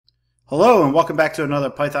Hello and welcome back to another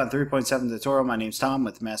Python 3.7 tutorial. My name's Tom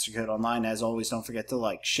with MasterCode Online. As always, don't forget to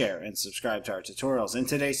like, share, and subscribe to our tutorials. In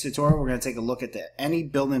today's tutorial, we're going to take a look at the any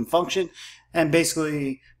built-in function, and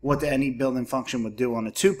basically what the any built-in function would do on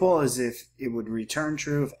a tuple is if it would return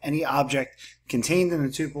true if any object contained in the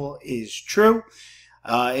tuple is true.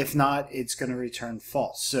 If not, it's going to return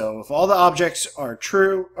false. So if all the objects are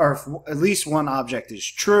true, or if at least one object is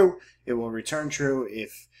true, it will return true.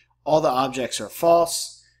 If all the objects are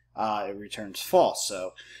false, it returns false.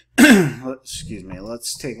 So, excuse me,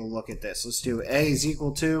 let's take a look at this. Let's do a is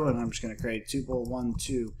equal to, and I'm just going to create tuple 1,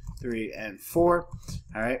 2, 3, and 4.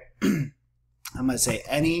 All right. I'm going to say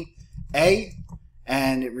any a,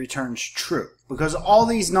 and it returns true. Because all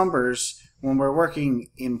these numbers, when we're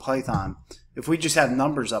working in Python, if we just have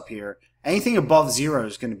numbers up here, anything above 0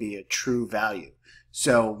 is going to be a true value.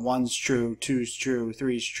 So 1's true, 2's true,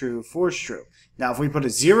 3's true, 4's true. Now if we put a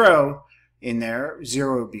 0 in there,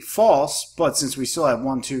 0 would be false, but since we still have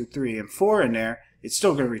 1, 2, 3, and 4 in there, it's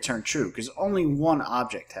still going to return true because only one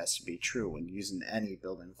object has to be true when using any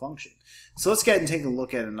built-in function. So let's go ahead and take a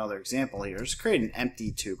look at another example here. Let's create an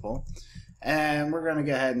empty tuple, and we're going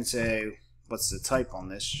to go ahead and say, what's the type on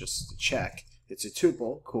this, just to check. It's a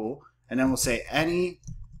tuple, cool, and then we'll say any,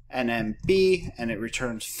 and then b, and it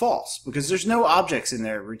returns false because there's no objects in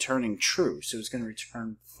there returning true, so it's going to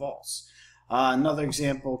return false. Another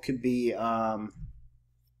example could be, let's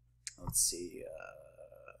see,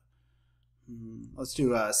 let's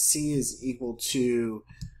do c is equal to,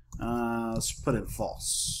 let's put in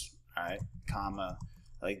false, alright, comma,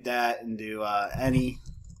 like that, and do any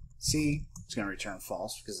c, it's going to return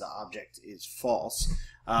false because the object is false.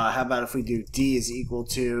 How about if we do d is equal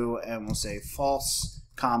to, and we'll say false,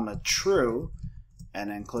 comma, true,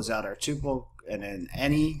 and then close out our tuple, and then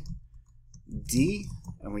any d,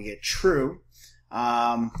 and we get true.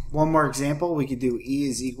 One more example, we could do e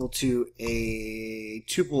is equal to a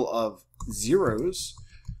tuple of zeros,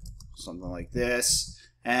 something like this,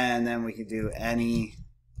 and then we could do any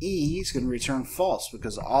e is going to return false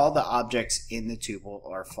because all the objects in the tuple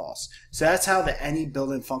are false. So that's how the any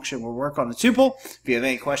built-in function will work on a tuple. If you have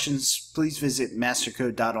any questions, please visit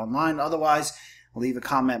mastercode.online. Otherwise, leave a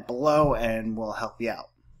comment below and we'll help you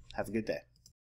out. Have a good day.